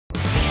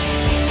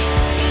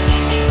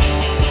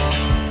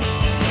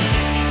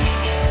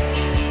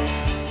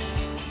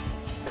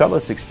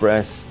Cutlass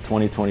Express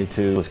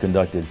 2022 was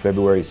conducted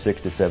February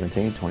 6 to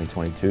 17,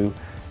 2022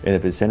 in the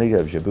vicinity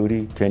of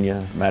Djibouti,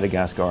 Kenya,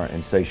 Madagascar,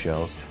 and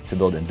Seychelles to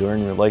build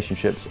enduring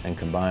relationships and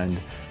combined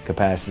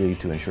capacity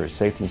to ensure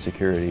safety and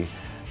security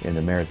in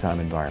the maritime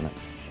environment.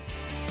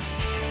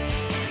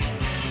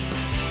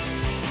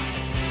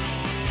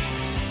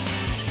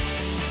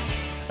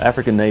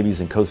 African navies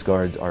and coast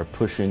guards are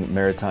pushing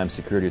maritime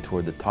security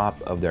toward the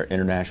top of their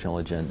international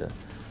agenda.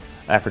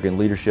 African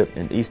leadership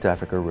in East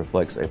Africa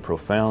reflects a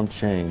profound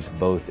change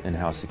both in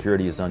how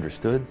security is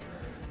understood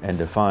and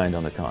defined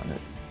on the continent,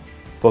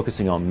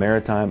 focusing on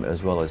maritime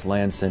as well as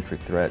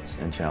land-centric threats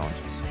and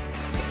challenges.